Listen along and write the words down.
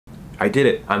I did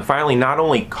it. I'm finally not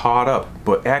only caught up,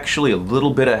 but actually a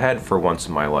little bit ahead for once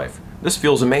in my life. This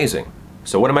feels amazing.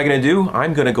 So what am I going to do?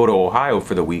 I'm going to go to Ohio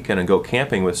for the weekend and go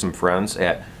camping with some friends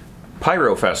at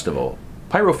PYRO Festival.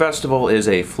 PYRO Festival is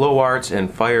a flow arts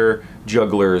and fire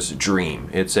juggler's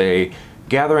dream. It's a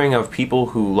gathering of people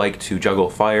who like to juggle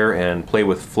fire and play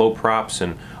with flow props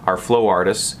and are flow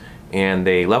artists, and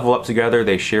they level up together,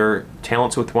 they share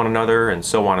talents with one another, and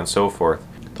so on and so forth.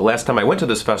 The last time I went to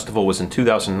this festival was in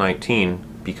 2019,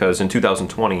 because in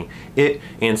 2020 it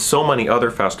and so many other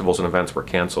festivals and events were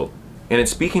canceled. And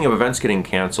speaking of events getting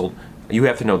canceled, you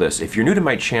have to know this. If you're new to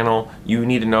my channel, you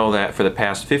need to know that for the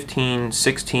past 15,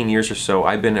 16 years or so,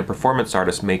 I've been a performance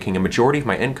artist making a majority of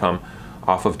my income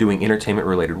off of doing entertainment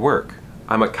related work.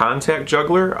 I'm a contact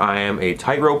juggler, I am a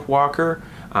tightrope walker,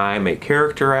 I'm a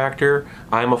character actor,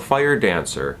 I'm a fire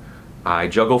dancer. I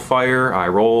juggle fire, I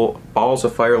roll balls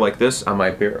of fire like this on my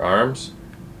bare arms.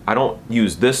 I don't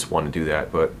use this one to do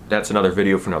that, but that's another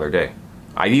video for another day.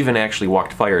 I've even actually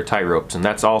walked fire tightropes, and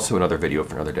that's also another video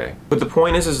for another day. But the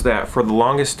point is that for the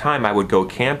longest time I would go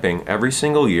camping every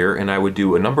single year, and I would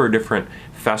do a number of different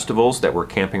festivals that were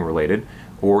camping related,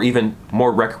 or even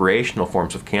more recreational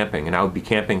forms of camping. And I would be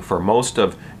camping for most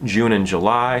of June and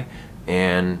July,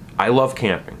 and I love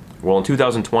camping. Well, in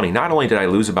 2020, not only did I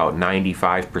lose about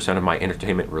 95% of my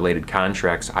entertainment related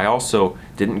contracts, I also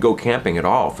didn't go camping at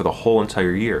all for the whole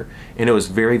entire year. And it was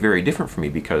very, very different for me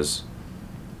because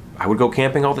I would go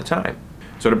camping all the time.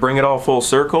 So to bring it all full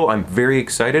circle, I'm very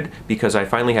excited because I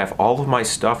finally have all of my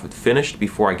stuff finished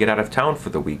before I get out of town for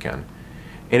the weekend.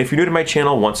 And if you're new to my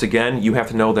channel, once again, you have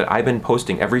to know that I've been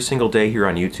posting every single day here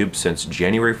on YouTube since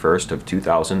January 1st of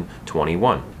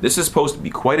 2021. This is supposed to be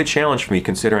quite a challenge for me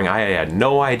considering I had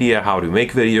no idea how to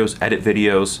make videos, edit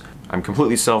videos. I'm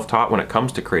completely self-taught when it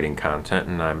comes to creating content,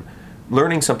 and I'm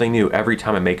learning something new every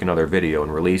time I make another video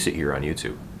and release it here on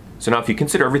YouTube. So now if you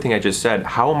consider everything I just said,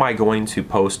 how am I going to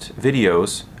post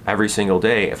videos every single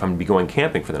day if I'm going to be going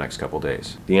camping for the next couple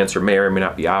days? The answer may or may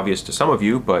not be obvious to some of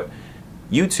you, but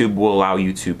YouTube will allow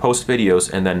you to post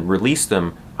videos and then release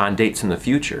them on dates in the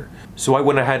future. So I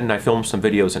went ahead and I filmed some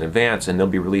videos in advance, and they'll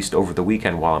be released over the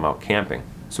weekend while I'm out camping.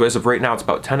 So as of right now, it's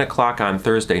about 10 o'clock on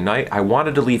Thursday night. I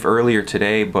wanted to leave earlier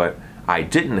today, but I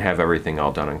didn't have everything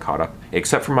all done and caught up,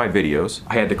 except for my videos.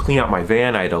 I had to clean out my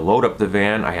van, I had to load up the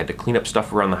van, I had to clean up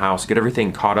stuff around the house, get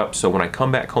everything caught up, so when I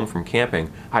come back home from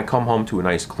camping, I come home to a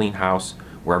nice clean house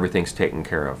where everything's taken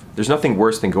care of. There's nothing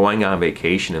worse than going on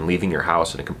vacation and leaving your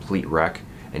house in a complete wreck,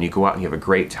 and you go out and you have a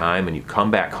great time, and you come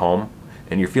back home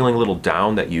and you're feeling a little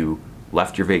down that you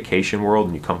left your vacation world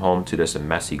and you come home to this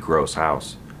messy, gross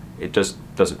house. It just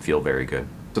doesn't feel very good.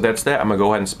 So that's that. I'm gonna go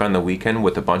ahead and spend the weekend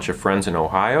with a bunch of friends in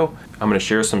Ohio. I'm gonna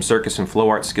share some circus and flow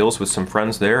art skills with some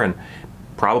friends there and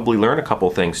probably learn a couple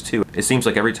things too. It seems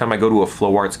like every time I go to a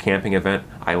flow arts camping event,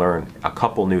 I learn a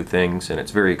couple new things, and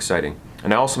it's very exciting.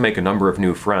 And I also make a number of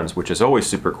new friends, which is always a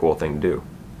super cool thing to do.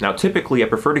 Now typically I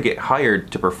prefer to get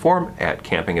hired to perform at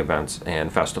camping events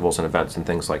and festivals and events and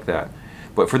things like that.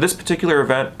 But for this particular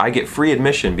event, I get free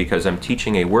admission because I'm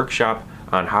teaching a workshop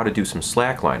on how to do some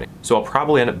slacklining. So I'll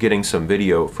probably end up getting some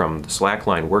video from the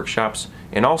slackline workshops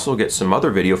and also get some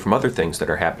other video from other things that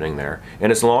are happening there.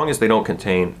 And as long as they don't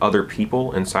contain other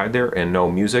people inside there and no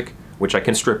music, which I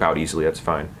can strip out easily, that's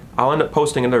fine, I'll end up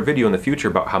posting another video in the future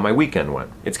about how my weekend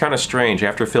went. It's kind of strange,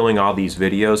 after filming all these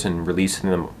videos and releasing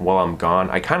them while I'm gone,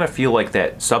 I kind of feel like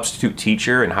that substitute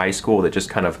teacher in high school that just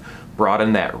kind of brought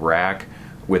in that rack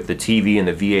with the TV and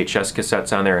the VHS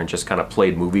cassettes on there and just kind of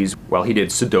played movies while he did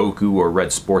Sudoku or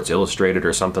read Sports Illustrated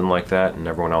or something like that, and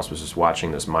everyone else was just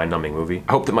watching this mind-numbing movie.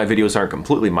 I hope that my videos aren't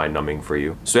completely mind-numbing for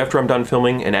you. So after I'm done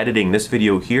filming and editing this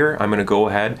video here, I'm gonna go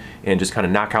ahead and just kind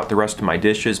of knock out the rest of my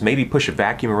dishes, maybe push a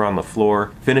vacuum around the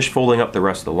floor, finish folding up the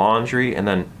rest of the laundry, and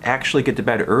then actually get to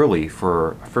bed early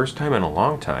for a first time in a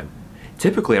long time.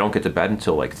 Typically I don't get to bed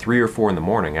until like 3 or 4 in the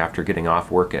morning after getting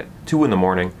off work at 2 in the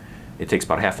morning. It takes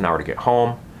about half an hour to get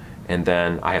home, and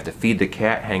then I have to feed the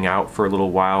cat, hang out for a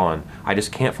little while, and I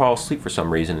just can't fall asleep for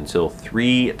some reason until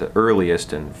 3 at the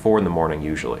earliest and 4 in the morning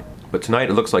usually. But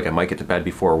tonight it looks like I might get to bed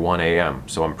before 1 a.m.,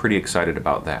 so I'm pretty excited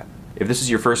about that. If this is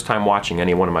your first time watching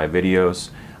any one of my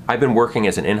videos, I've been working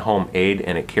as an in-home aide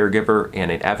and a caregiver and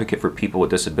an advocate for people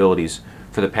with disabilities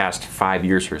for the past 5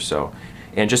 years or so.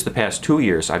 And just the past 2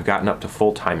 years, I've gotten up to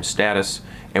full-time status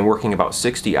and working about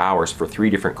 60 hours for 3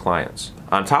 different clients.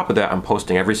 On top of that, I'm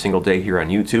posting every single day here on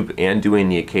YouTube and doing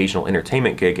the occasional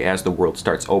entertainment gig as the world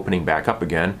starts opening back up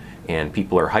again and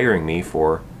people are hiring me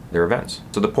for their events.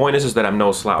 So the point is that I'm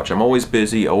no slouch. I'm always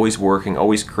busy, always working,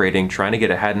 always creating, trying to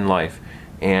get ahead in life,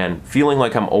 and feeling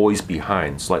like I'm always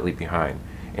behind, slightly behind.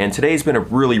 And today's been a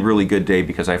really good day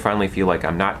because I finally feel like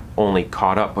I'm not only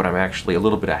caught up, but I'm actually a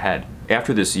little bit ahead.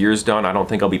 After this year's done, I don't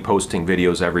think I'll be posting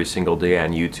videos every single day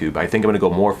on YouTube. I think I'm going to go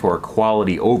more for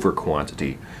quality over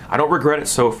quantity. I don't regret it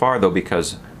so far though,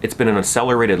 because it's been an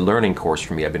accelerated learning course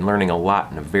for me. I've been learning a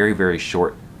lot in a very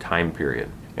short time period.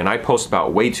 And I post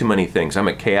about way too many things. I'm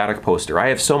a chaotic poster. I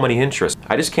have so many interests.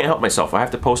 I just can't help myself. I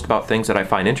have to post about things that I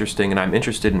find interesting, and I'm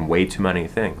interested in way too many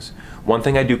things. One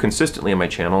thing I do consistently on my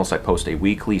channel is I post a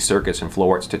weekly circus and flow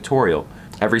arts tutorial.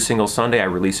 Every single Sunday I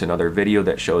release another video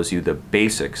that shows you the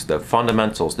basics, the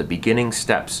fundamentals, the beginning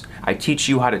steps. I teach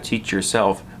you how to teach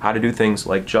yourself how to do things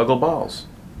like juggle balls,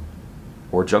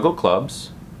 or juggle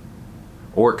clubs,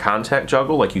 or contact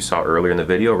juggle like you saw earlier in the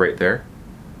video right there.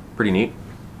 Pretty neat.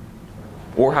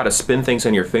 Or how to spin things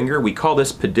on your finger. We call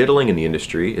this pediddling in the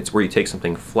industry. It's where you take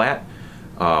something flat,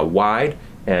 wide,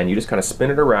 and you just kind of spin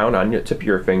it around on the tip of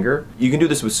your finger. You can do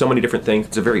this with so many different things.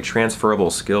 It's a very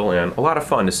transferable skill and a lot of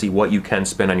fun to see what you can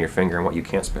spin on your finger and what you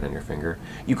can't spin on your finger.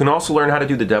 You can also learn how to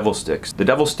do the devil sticks. The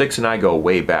devil sticks and I go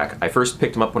way back. I first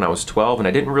picked them up when I was 12 and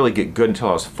I didn't really get good until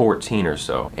I was 14 or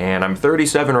so. And I'm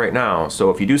 37 right now,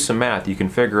 so if you do some math, you can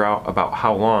figure out about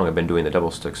how long I've been doing the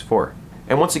devil sticks for.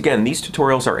 And once again, these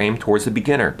tutorials are aimed towards the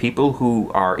beginner, people who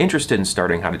are interested in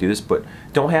starting how to do this but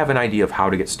don't have an idea of how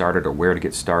to get started or where to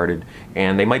get started,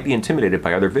 and they might be intimidated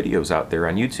by other videos out there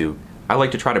on YouTube. I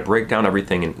like to try to break down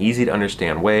everything in an easy to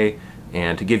understand way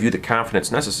and to give you the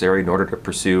confidence necessary in order to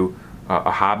pursue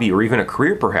a hobby or even a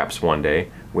career perhaps one day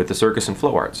with the circus and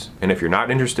flow arts. And if you're not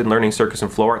interested in learning circus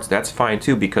and flow arts, that's fine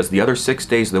too, because the other 6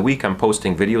 days of the week I'm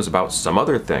posting videos about some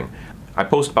other thing. I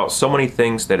post about so many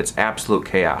things that it's absolute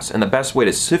chaos, and the best way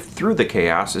to sift through the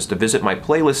chaos is to visit my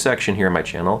playlist section here on my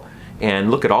channel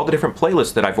and look at all the different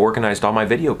playlists that I've organized all my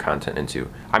video content into.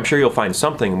 I'm sure you'll find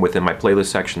something within my playlist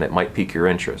section that might pique your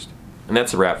interest. And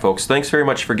that's a wrap, folks. Thanks very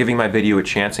much for giving my video a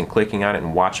chance and clicking on it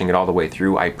and watching it all the way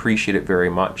through. I appreciate it very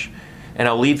much. And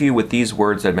I'll leave you with these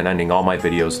words that have been ending all my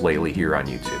videos lately here on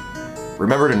YouTube.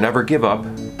 Remember to never give up,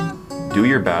 do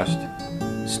your best,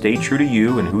 stay true to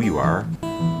you and who you are,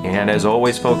 and as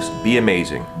always, folks, be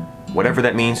amazing. Whatever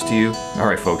that means to you.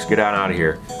 Alright folks, get on out of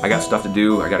here. I got stuff to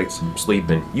do, I gotta get some sleep,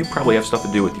 and you probably have stuff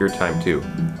to do with your time too.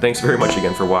 Thanks very much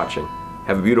again for watching.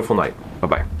 Have a beautiful night.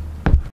 Bye-bye.